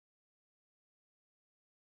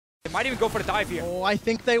They might even go for the dive here. Oh, I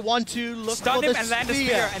think they want to look stun for him the and land a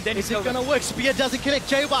spear, and then is it going to work? Spear doesn't connect.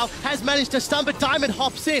 JWoww has managed to stun, but Diamond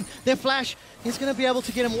hops in. Their flash is going to be able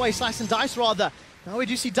to get him away. Slice and dice, rather. Now we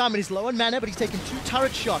do see Diamond. He's low on mana, but he's taken 2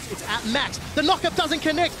 turret shots. It's at max. The knockup doesn't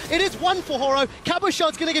connect. It is 1 for Horo. Cabo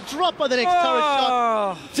Shot's going to get dropped by the next turret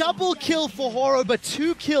shot. Double kill for Horo, but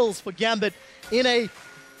 2 kills for Gambit in a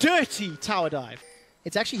dirty tower dive.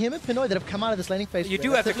 It's actually him and Pinoy that have come out of this laning phase. You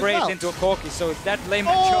do have the graze into a Corki, so that lane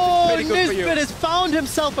matchup is pretty good for you. Nisbet has found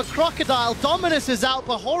himself a crocodile. Dominus is out,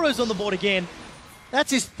 but Horo's on the board again. That's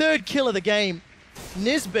his 3rd kill of the game.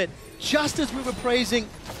 Nisbet, just as we were praising,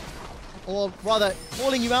 or rather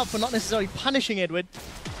calling you out for not necessarily punishing Edward,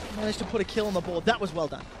 managed to put a kill on the board. That was well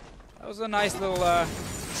done. That was a nice little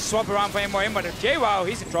swap around for MYM, but JWoww,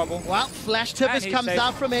 he's in trouble. Well, Flash Tippers comes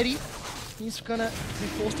down from Eddie. He's gonna be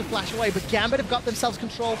forced to flash away, but Gambit have got themselves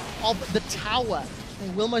control of the tower. They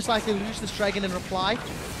will most likely lose this dragon in reply.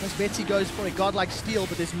 As Betsy goes for a godlike steal,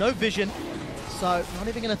 but there's no vision, so not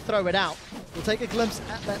even gonna throw it out. We'll take a glimpse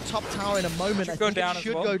at that top tower in a moment. I think it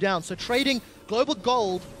should go down. So trading global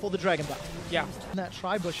gold for the dragon buff. Yeah. In that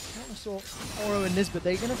tri-bush, I saw Oro and Nisbet.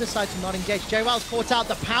 They're going to decide to not engage. JWoww's caught out,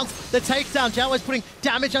 the pounce, the takedown. JWoww's putting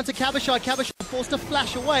damage onto Cabashard. Cabashard forced to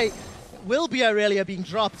flash away. It will be Aurelia being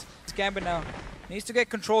dropped. Gambit now needs to get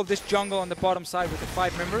control of this jungle on the bottom side with the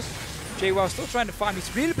 5 members. JWoww still trying to farm.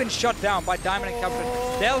 He's really been shut down by Diamond and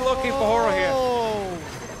Cabashard. They're looking for Horo here.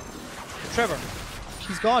 Trevor.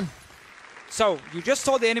 He's gone. So, you just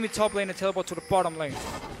saw the enemy top lane and teleport to the bottom lane.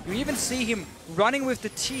 You even see him running with the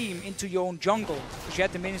team into your own jungle. Because you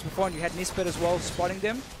had the minions before and you had Nisbet as well spotting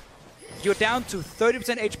them. You're down to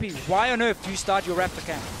 30% HP. Why on earth do you start your Raptor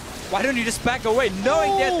camp? Why don't you just back away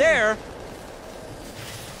knowing they're there?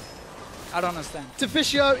 I don't understand.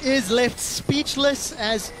 Deficio is left speechless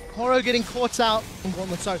as Horo getting caught out in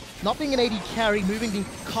Gauntlet. So, not being an AD carry, moving the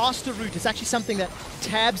caster route is actually something that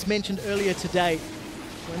Tabs mentioned earlier today.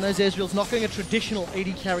 When those Ezreal's not going a traditional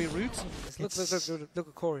AD carry route. Look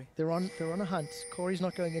at Corey. They're on a hunt. Corey's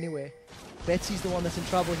not going anywhere. Betsy's the one that's in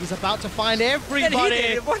trouble. He's about to find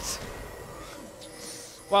everybody. What?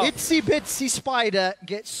 Well, Itsy Bitsy Spider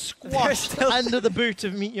gets squashed under the boot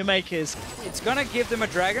of Meet Your Makers. It's gonna give them a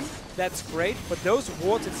dragon. That's great, but those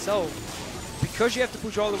wards itself, because you have to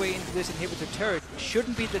push all the way into this inhibitor turret,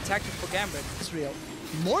 shouldn't be the tactic for Gambit. It's real.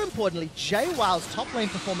 More importantly, JWoww's top lane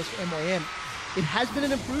performance for MYM. It has been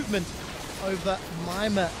an improvement over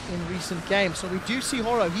Mima in recent games. So we do see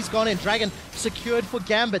Horo. He's gone in. Dragon secured for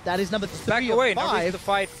Gambit. That is number 3 back of away. 5. Now the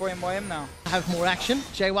fight for MYM now. Have more action.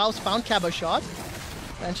 JWoww's found Cabashard.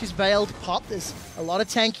 And she's veiled pop. There's a lot of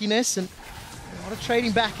tankiness and a lot of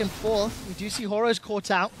trading back and forth. We do see Horo's caught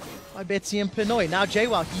out by Betsy and Pinoy. Now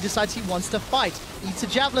JWoww, he decides he wants to fight. Eats a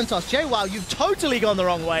javelin toss. JWoww, you've totally gone the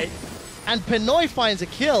wrong way. And Pinoy finds a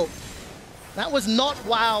kill. That was not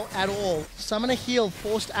WoW at all. Summon a heal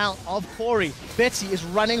forced out of Corey. Betsy is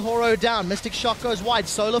running Horo down. Mystic Shock goes wide.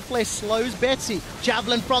 Solar Flare slows Betsy.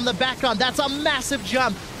 Javelin from the background. That's a massive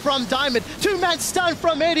jump from Diamond. 2-man stun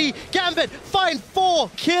from Eddie. Gambit find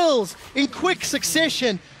 4 kills in quick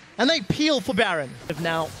succession. And they peel for Baron. They've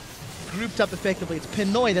now grouped up effectively. It's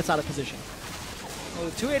Pinoy that's out of position. Well,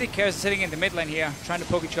 the 2 AD carries are sitting in the mid lane here, trying to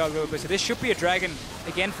poke each other real bit. So this should be a dragon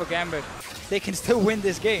again for Gambit. They can still win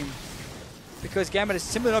this game, because Gambit has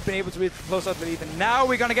simply not been able to really close out the lead. And now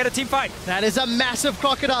we're going to get a team fight. That is a massive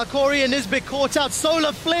crocodile. Corey and Nisbet caught out.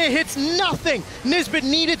 Solar Flare hits nothing. Nisbet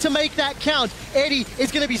needed to make that count. Eddie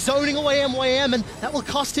is going to be zoning away MYM, and that will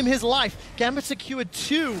cost him his life. Gambit secured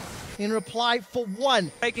 2 in reply for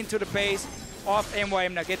 1. Break into the base of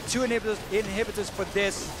MYM now. Get 2 inhibitors for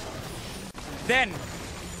this. Then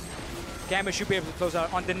Gambit should be able to close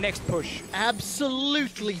out on the next push.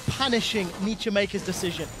 Absolutely punishing Meet Your Maker's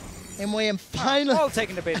decision. MYM finally... all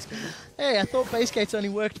taking the base gate. Hey, I thought base gates only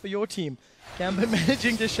worked for your team. Gambit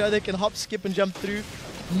managing to show they can hop, skip, and jump through.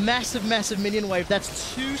 Massive, massive minion wave.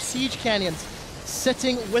 That's 2 siege cannons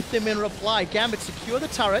sitting with them in reply. Gambit secure the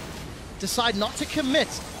turret, decide not to commit.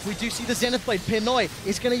 We do see the Zenith Blade. Pinoy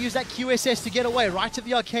is going to use that QSS to get away. Right to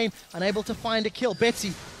the Arcane, unable to find a kill.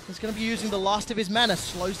 Betsy is going to be using the last of his mana.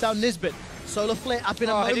 Slows down Nisbet. Solar Flare up in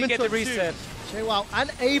a moment. He didn't get the reset. JWoww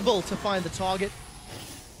unable to find the target.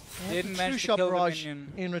 Didn't manage to kill the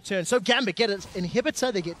minion in return. So Gambit get an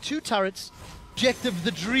inhibitor. They get 2 turrets. Objective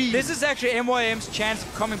the dream. This is actually MYM's chance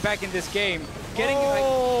of coming back in this game.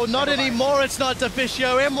 Not anymore. It's not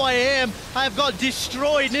Deficio. MYM have got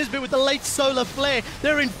destroyed. Nisbet with the late Solar Flare.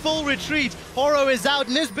 They're in full retreat. Horo is out.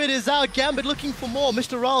 Nisbet is out. Gambit looking for more.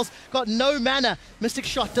 Mr. Rolls got no mana. Mystic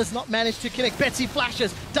Shot does not manage to connect. Betsy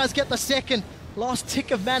flashes. Does get the second last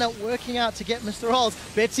tick of mana working out to get Mr. Rolls.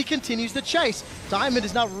 Betsy continues the chase. Diamond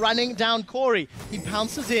is now running down Corey. He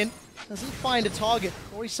pounces in, doesn't find a target.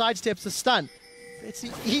 Corey sidesteps the stun.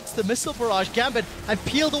 Betsy eats the missile barrage. Gambit have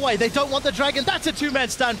peeled away. They don't want the dragon. That's a two-man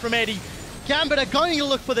stun from Eddie. Gambit are going to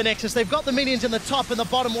look for the Nexus. They've got the minions in the top and the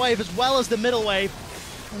bottom wave as well as the middle wave.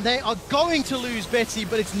 And they are going to lose Betsy,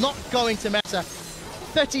 but it's not going to matter.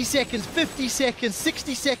 30 seconds, 50 seconds,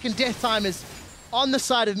 60-second death timers on the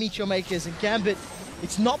side of Meet Your Makers. And Gambit,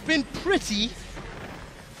 it's not been pretty,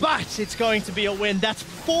 but it's going to be a win. That's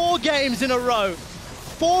 4 games in a row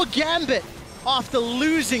for Gambit after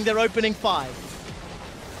losing their opening 5.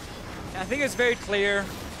 I think it's very clear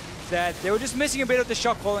that they were just missing a bit of the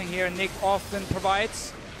shot calling here. Nick often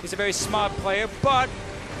provides. He's a very smart player, but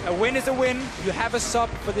a win is a win. You have a sub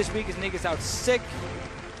for this week as Nick is out sick.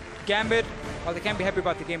 Gambit, while they can't be happy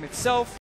about the game itself,